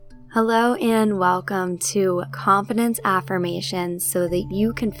Hello and welcome to Confidence Affirmations so that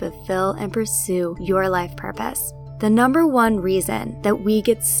you can fulfill and pursue your life purpose. The number one reason that we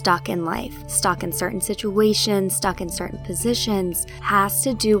get stuck in life, stuck in certain situations, stuck in certain positions, has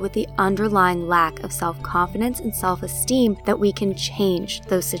to do with the underlying lack of self-confidence and self-esteem that we can change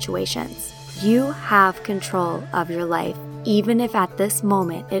those situations. You have control of your life, even if at this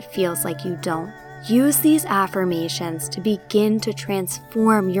moment it feels like you don't. Use these affirmations to begin to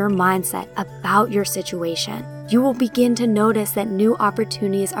transform your mindset about your situation. You will begin to notice that new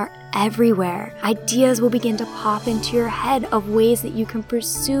opportunities are everywhere. Ideas will begin to pop into your head of ways that you can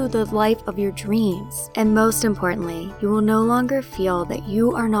pursue the life of your dreams. And most importantly, you will no longer feel that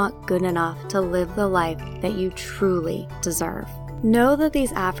you are not good enough to live the life that you truly deserve. Know that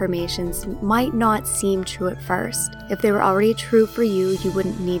these affirmations might not seem true at first. If they were already true for you, you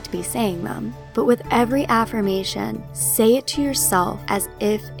wouldn't need to be saying them. But with every affirmation, say it to yourself as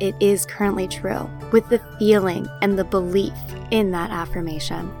if it is currently true, with the feeling and the belief in that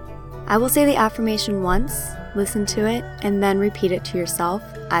affirmation. I will say the affirmation once, listen to it, and then repeat it to yourself,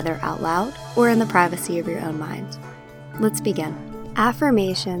 either out loud or in the privacy of your own mind. Let's begin.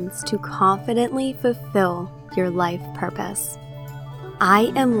 Affirmations to confidently fulfill your life purpose.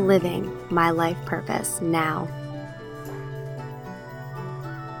 I am living my life purpose now.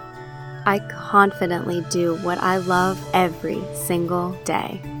 I confidently do what I love every single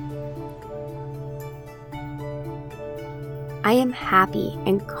day. I am happy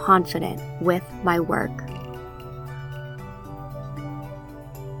and confident with my work.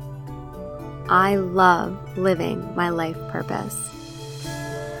 I love living my life purpose.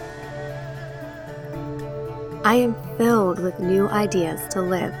 I am filled with new ideas to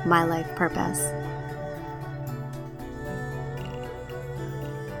live my life purpose.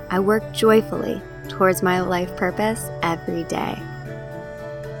 I work joyfully towards my life purpose every day.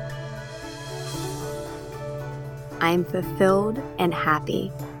 I am fulfilled and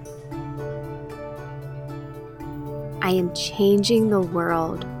happy. I am changing the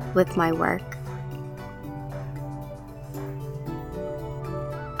world with my work.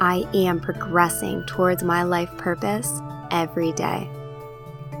 I am progressing towards my life purpose every day.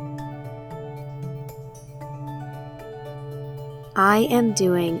 I am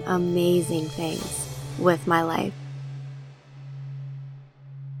doing amazing things with my life.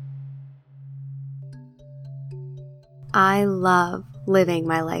 I love living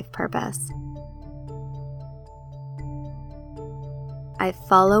my life purpose. I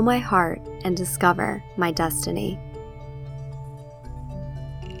follow my heart and discover my destiny.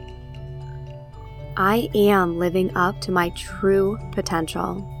 I am living up to my true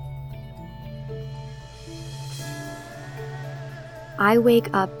potential. I wake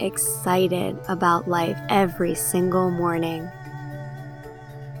up excited about life every single morning.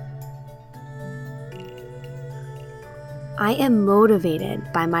 I am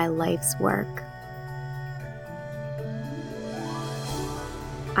motivated by my life's work.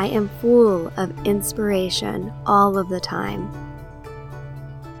 I am full of inspiration all of the time.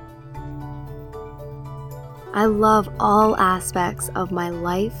 I love all aspects of my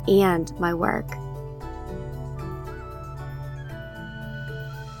life and my work.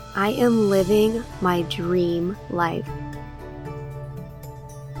 I am living my dream life.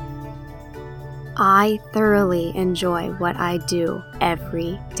 I thoroughly enjoy what I do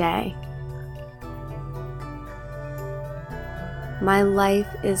every day. My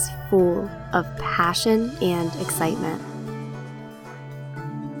life is full of passion and excitement.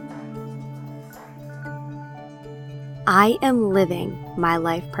 I am living my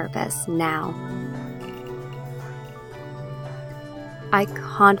life purpose now. I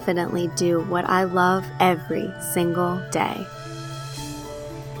confidently do what I love every single day.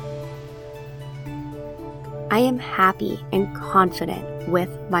 I am happy and confident with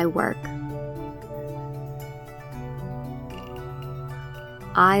my work.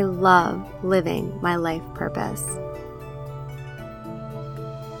 I love living my life purpose.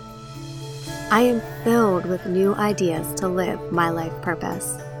 I am filled with new ideas to live my life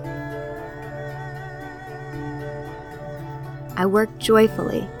purpose. I work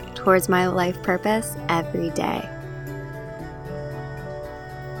joyfully towards my life purpose every day.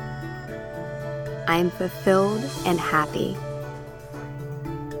 I am fulfilled and happy.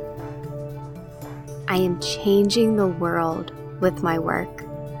 I am changing the world with my work.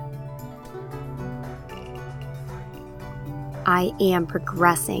 I am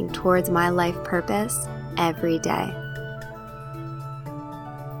progressing towards my life purpose every day.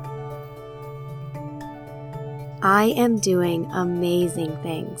 I am doing amazing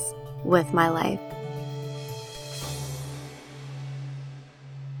things with my life.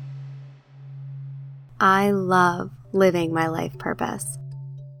 I love living my life purpose.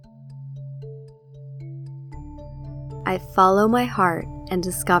 I follow my heart and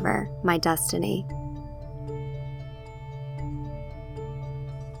discover my destiny.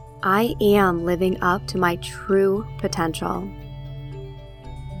 I am living up to my true potential.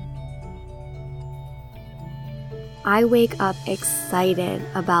 I wake up excited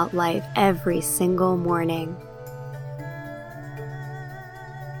about life every single morning.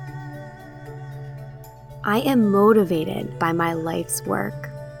 I am motivated by my life's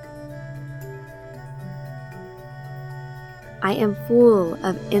work. I am full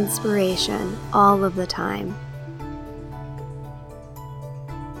of inspiration all of the time.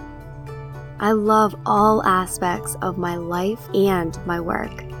 I love all aspects of my life and my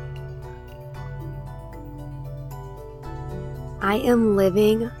work. I am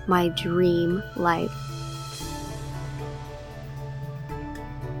living my dream life.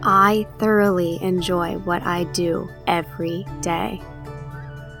 I thoroughly enjoy what I do every day.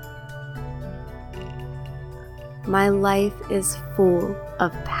 My life is full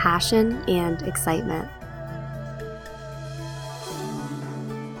of passion and excitement.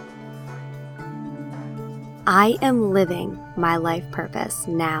 I am living my life purpose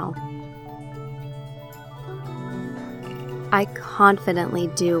now. I confidently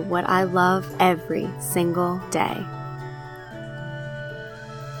do what I love every single day.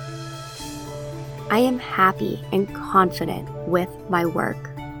 I am happy and confident with my work.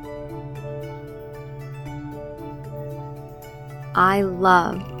 I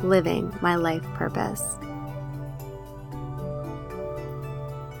love living my life purpose.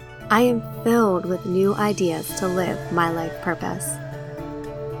 I am filled with new ideas to live my life purpose.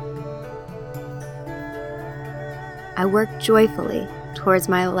 I work joyfully towards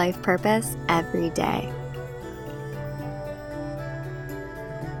my life purpose every day.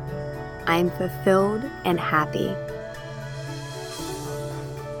 I am fulfilled and happy.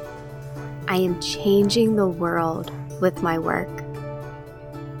 I am changing the world with my work.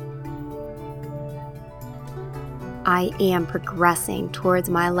 I am progressing towards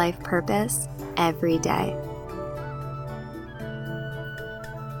my life purpose every day.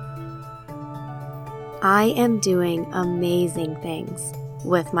 I am doing amazing things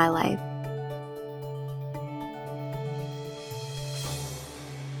with my life.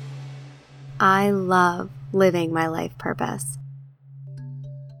 I love living my life purpose.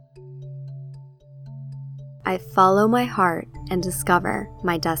 I follow my heart and discover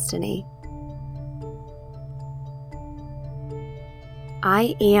my destiny.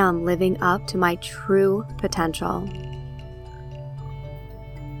 I am living up to my true potential.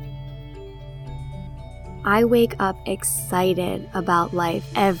 I wake up excited about life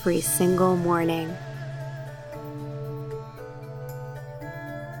every single morning.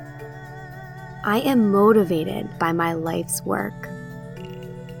 I am motivated by my life's work.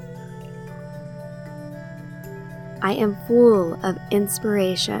 I am full of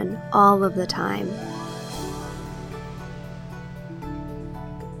inspiration all of the time.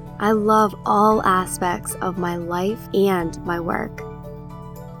 I love all aspects of my life and my work.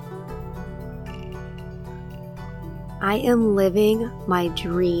 I am living my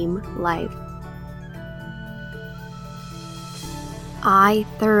dream life. I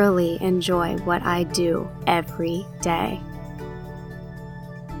thoroughly enjoy what I do every day.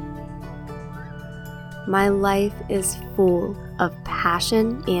 My life is full of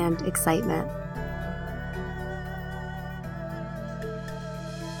passion and excitement.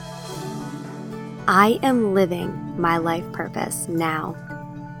 I am living my life purpose now.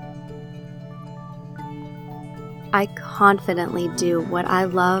 I confidently do what I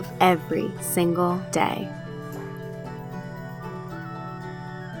love every single day.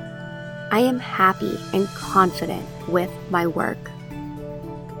 I am happy and confident with my work.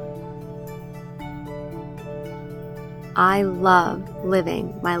 I love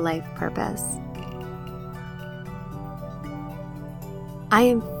living my life purpose. I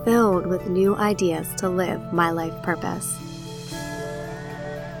am filled with new ideas to live my life purpose.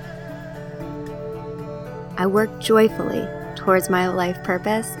 I work joyfully towards my life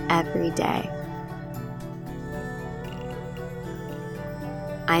purpose every day.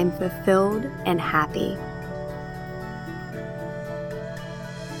 I am fulfilled and happy.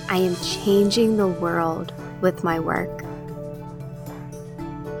 I am changing the world with my work.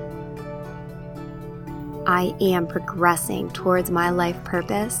 I am progressing towards my life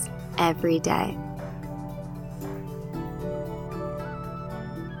purpose every day.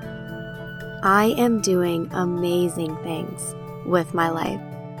 I am doing amazing things with my life.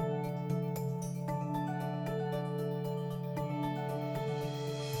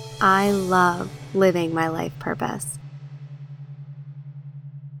 I love living my life purpose.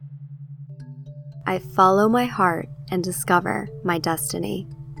 I follow my heart and discover my destiny.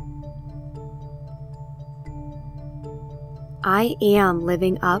 I am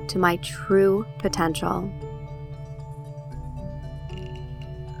living up to my true potential.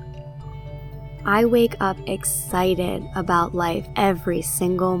 I wake up excited about life every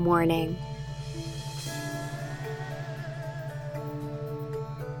single morning.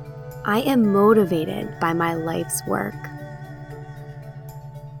 I am motivated by my life's work.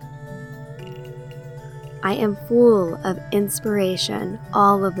 I am full of inspiration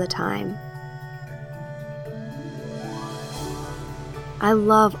all of the time. I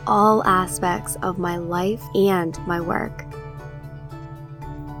love all aspects of my life and my work.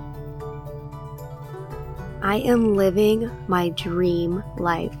 I am living my dream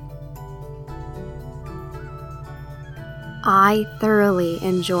life. I thoroughly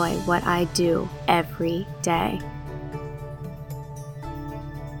enjoy what I do every day.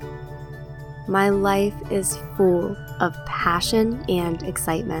 My life is full of passion and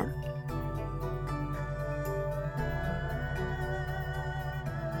excitement.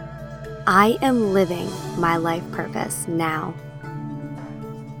 I am living my life purpose now.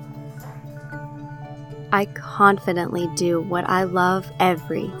 I confidently do what I love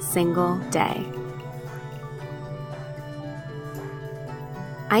every single day.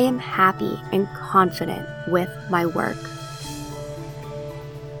 I am happy and confident with my work.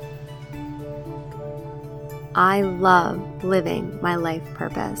 I love living my life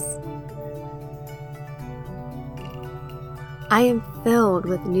purpose. I am filled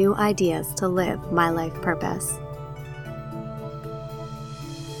with new ideas to live my life purpose.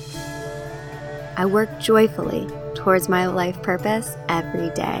 I work joyfully towards my life purpose every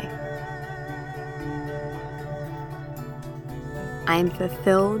day. I am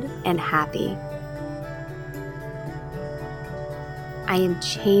fulfilled and happy. I am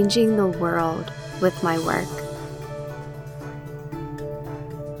changing the world with my work.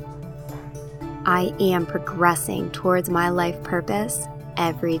 I am progressing towards my life purpose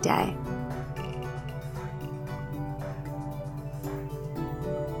every day.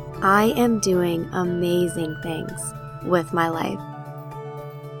 I am doing amazing things with my life.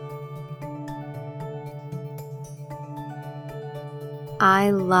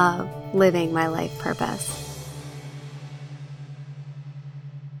 I love living my life purpose.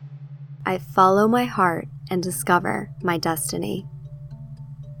 I follow my heart and discover my destiny.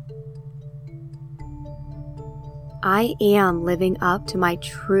 I am living up to my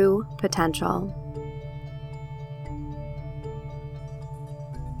true potential.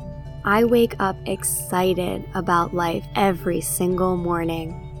 I wake up excited about life every single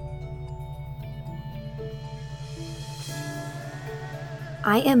morning.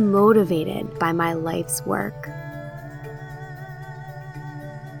 I am motivated by my life's work.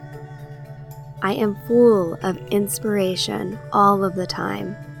 I am full of inspiration all of the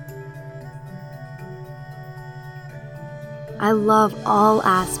time. I love all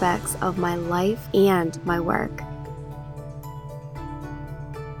aspects of my life and my work.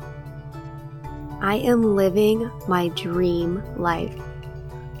 I am living my dream life.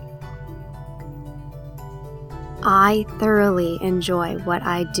 I thoroughly enjoy what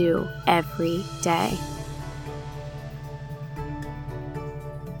I do every day.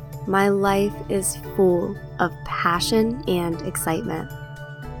 My life is full of passion and excitement.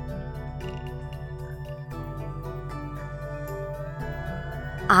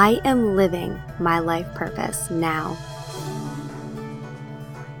 I am living my life purpose now.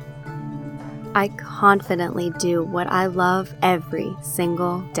 I confidently do what I love every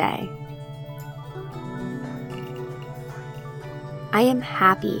single day. I am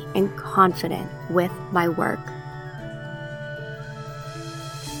happy and confident with my work.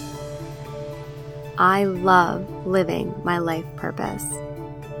 I love living my life purpose.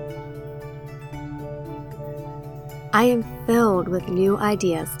 I am filled with new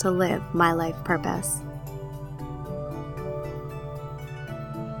ideas to live my life purpose.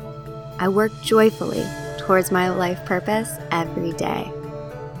 I work joyfully towards my life purpose every day.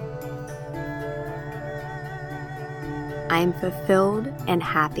 I am fulfilled and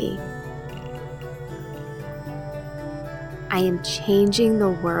happy. I am changing the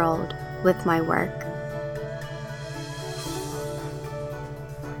world with my work.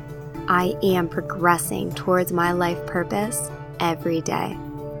 I am progressing towards my life purpose every day.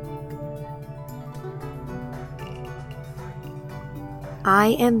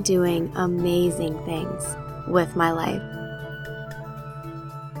 I am doing amazing things with my life.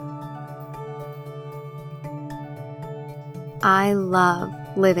 I love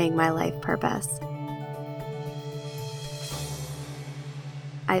living my life purpose.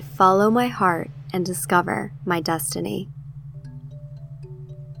 I follow my heart and discover my destiny.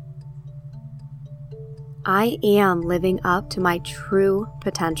 I am living up to my true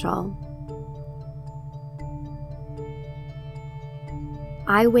potential.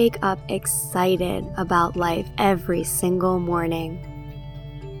 I wake up excited about life every single morning.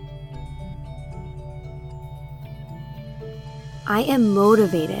 I am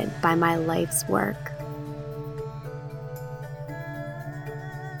motivated by my life's work.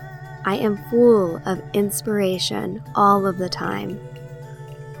 I am full of inspiration all of the time.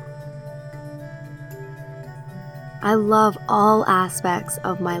 I love all aspects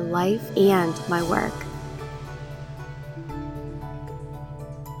of my life and my work.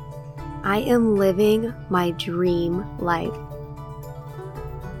 I am living my dream life.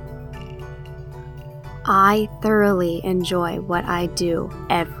 I thoroughly enjoy what I do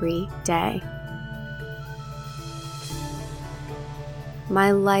every day.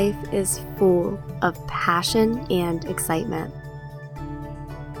 My life is full of passion and excitement.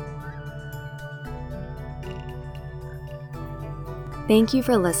 Thank you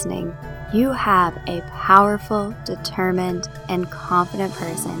for listening. You have a powerful, determined, and confident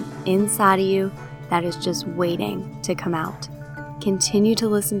person inside of you that is just waiting to come out. Continue to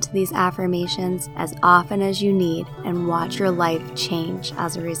listen to these affirmations as often as you need and watch your life change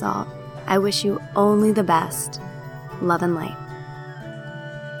as a result. I wish you only the best. Love and light.